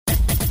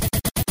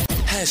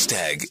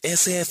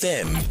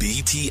#SAFMBTH.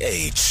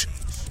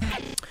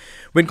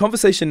 We're in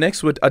conversation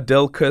next with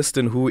Adèle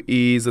Kirsten, who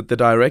is the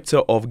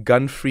director of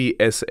Gun Free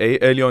SA.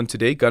 Earlier on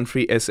today, Gun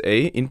Free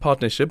SA, in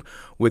partnership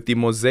with the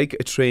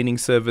MOSAIC Training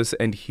Service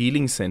and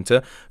Healing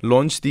Center,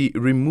 launched the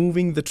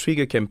Removing the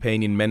Trigger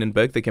campaign in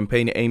Manenberg. The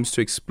campaign aims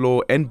to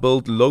explore and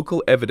build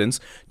local evidence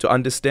to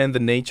understand the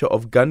nature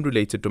of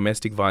gun-related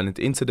domestic violent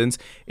incidents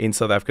in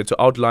South Africa.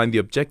 To outline the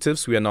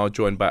objectives, we are now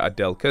joined by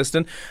Adèle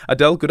Kirsten.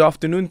 Adèle, good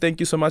afternoon. Thank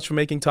you so much for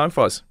making time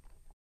for us.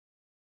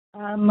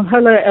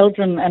 Hello,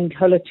 Eldrin, and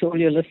hello to all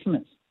your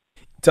listeners.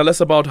 Tell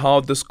us about how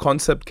this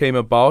concept came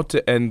about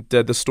and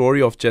the story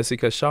of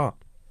Jessica Shah.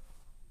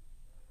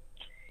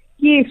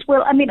 Yes,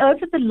 well,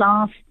 over the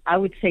last, I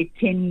would say,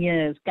 10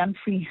 years, Gun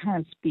Free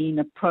has been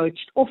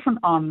approached off and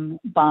on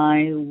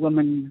by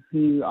women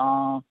who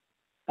are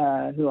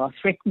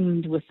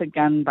threatened with a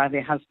gun by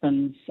their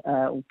husbands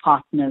or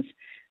partners,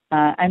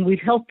 and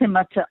we've helped them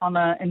on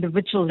an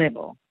individual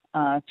level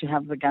to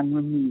have the gun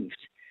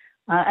removed.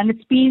 And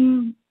it's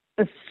been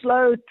a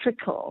slow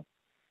trickle.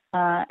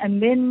 And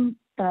then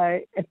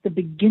at the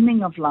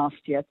beginning of last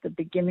year, at the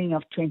beginning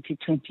of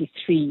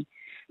 2023,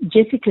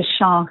 Jessica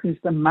Shah, who's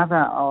the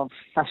mother of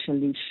Sasha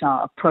Lee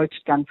Shah,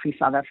 approached Gun Free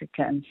South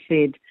Africa and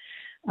said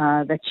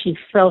that she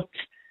felt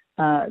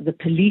the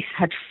police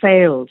had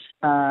failed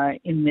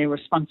in their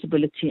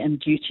responsibility and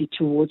duty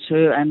towards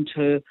her and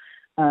her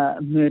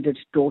murdered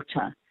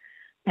daughter.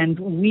 And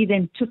we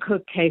then took her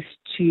case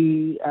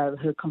to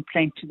her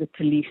complaint to the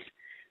police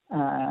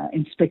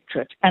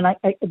inspectorate. And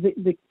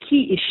the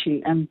key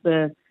issue and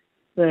the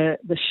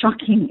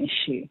shocking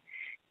issue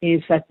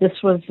is that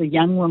this was a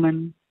young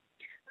woman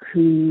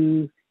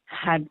who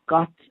had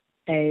got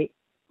a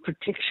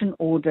protection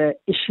order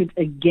issued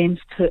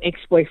against her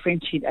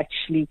ex-boyfriend. She'd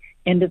actually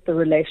ended the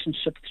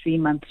relationship 3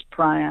 months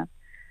prior.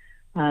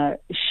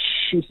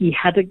 He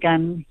had a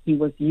gun. He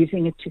was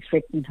using it to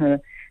threaten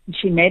her. And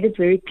she made it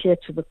very clear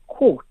to the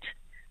court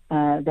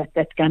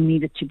that gun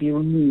needed to be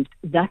removed.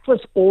 That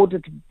was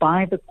ordered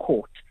by the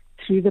court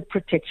through the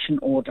protection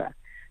order.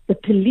 The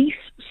police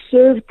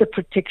served the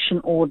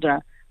protection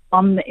order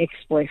on the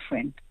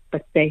ex-boyfriend,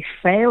 but they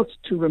failed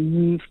to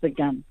remove the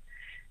gun.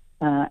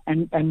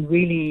 And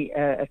really,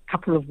 a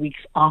couple of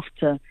weeks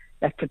after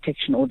that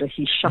protection order,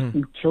 he shot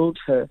and killed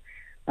her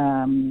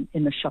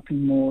in a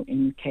shopping mall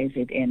in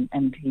KZN,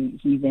 and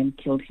he then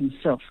killed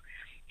himself.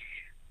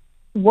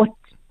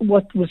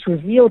 What was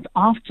revealed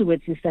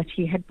afterwards is that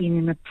he had been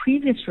in a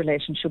previous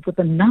relationship with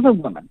another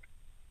woman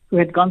who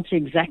had gone through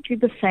exactly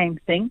the same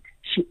thing.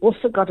 She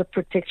also got a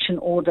protection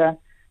order,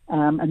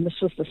 and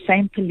this was the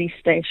same police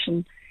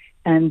station,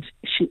 and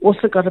she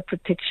also got a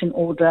protection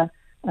order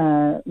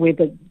where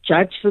the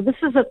judge, so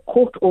this is a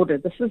court order.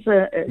 This is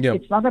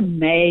it's not a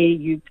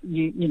you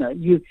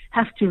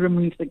have to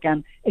remove the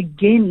gun.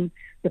 Again,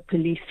 the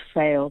police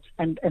failed,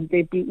 and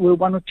there were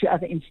one or two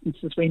other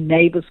instances where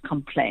neighbors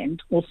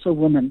complained, also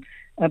women,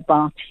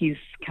 about his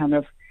kind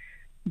of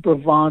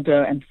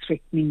bravado and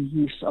threatening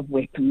use of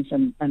weapons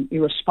and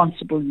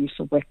irresponsible use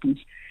of weapons.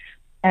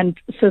 And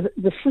so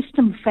the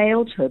system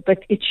failed her,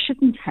 but it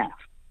shouldn't have,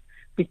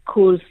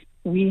 because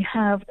we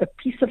have a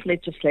piece of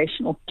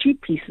legislation, or two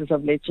pieces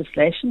of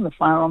legislation, the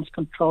Firearms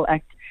Control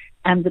Act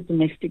and the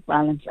Domestic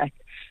Violence Act,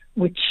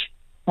 which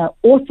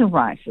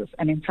authorizes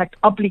and in fact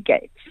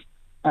obligates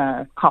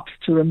cops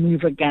to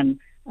remove a gun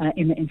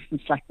in an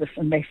instance like this,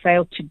 and they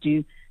failed to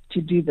do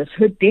this.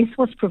 Her death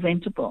was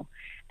preventable,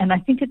 and I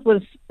think it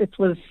was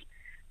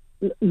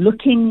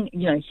looking,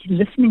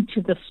 listening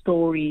to the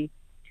story,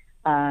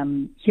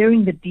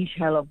 hearing the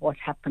detail of what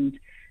happened,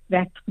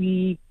 that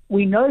we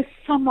know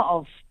some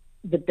of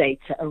the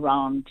data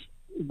around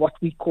what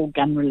we call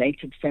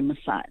gun-related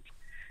femicide.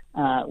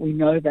 We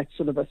know that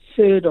sort of a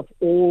third of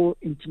all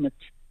intimate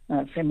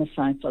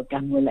femicides are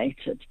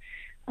gun-related.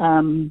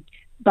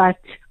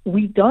 But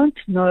we don't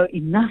know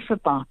enough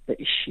about the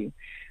issue.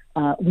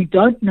 We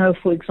don't know,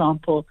 for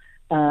example,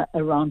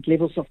 around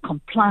levels of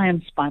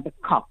compliance by the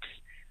cops,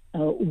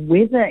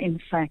 whether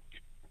in fact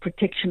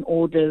protection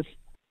orders,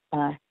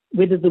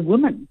 whether the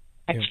woman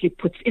actually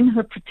puts in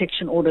her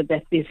protection order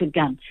that there's a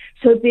gun.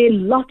 So there are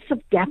lots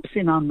of gaps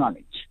in our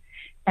knowledge,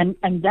 and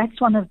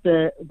that's one of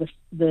the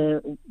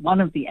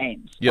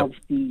aims of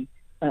the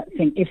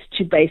thing, is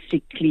to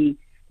basically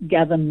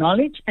gather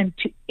knowledge and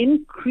to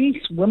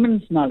increase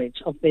women's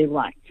knowledge of their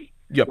rights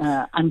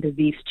under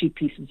these two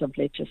pieces of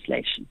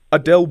legislation.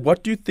 Adèle,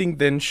 what do you think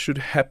then should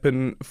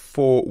happen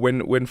for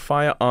when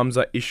firearms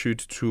are issued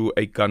to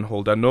a gun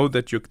holder? I know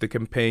that the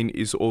campaign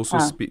is also,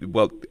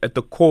 at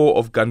the core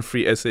of Gun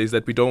Free SA is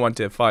that we don't want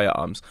to have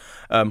firearms.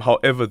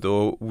 However,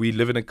 though, we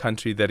live in a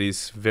country that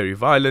is very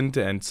violent,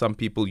 and some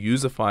people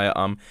use a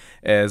firearm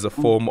as a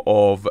form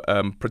of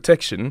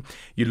protection.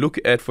 You look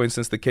at, for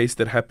instance, the case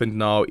that happened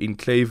now in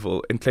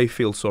Clayfield,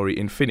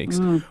 in Phoenix,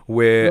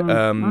 where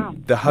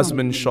the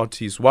husband shot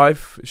his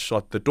wife,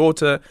 shot the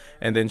daughter,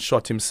 and then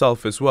shot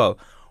himself as well.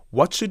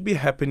 What should be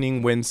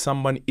happening when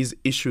someone is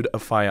issued a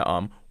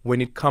firearm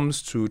when it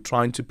comes to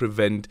trying to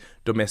prevent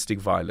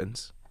domestic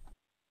violence?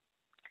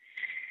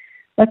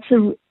 That's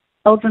a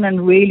Eldrin,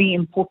 a really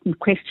important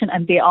question,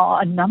 and there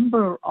are a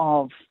number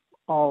of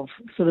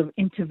sort of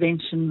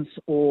interventions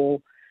or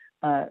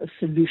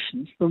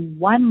solutions. The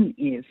one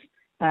is,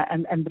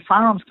 and the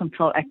Firearms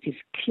Control Act is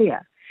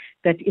clear,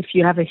 that if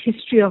you have a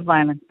history of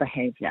violent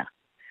behavior,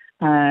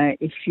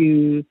 if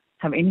you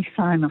have any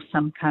sign of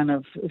some kind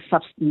of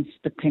substance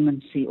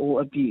dependency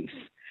or abuse,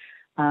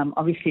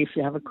 obviously if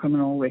you have a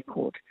criminal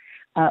record,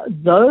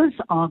 those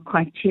are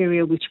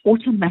criteria which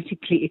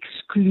automatically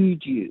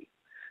exclude you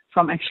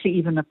from actually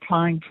even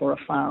applying for a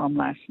firearm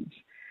license.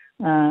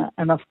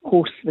 And of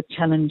course, the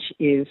challenge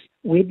is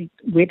where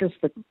does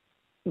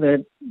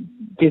the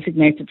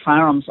designated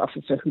firearms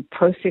officer who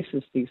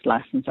processes these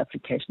license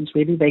applications,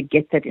 where do they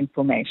get that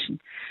information?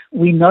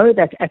 We know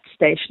that at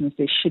stations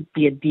there should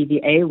be a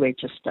DVA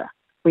register,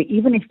 where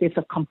even if there's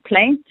a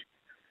complaint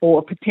or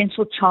a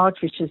potential charge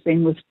which is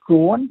then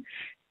withdrawn,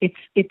 it's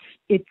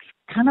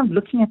kind of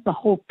looking at the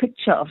whole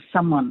picture of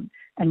someone.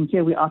 And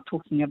here we are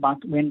talking about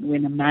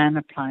when a man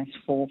applies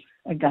for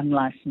a gun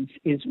license,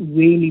 is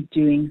really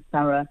doing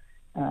thorough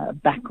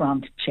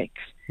background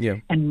checks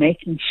and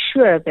making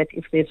sure that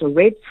if there's a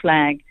red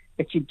flag,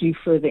 that you do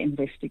further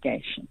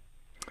investigation.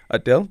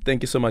 Adèle,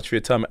 thank you so much for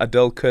your time.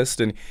 Adèle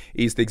Kirsten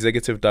is the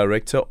Executive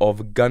Director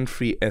of Gun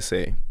Free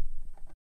SA.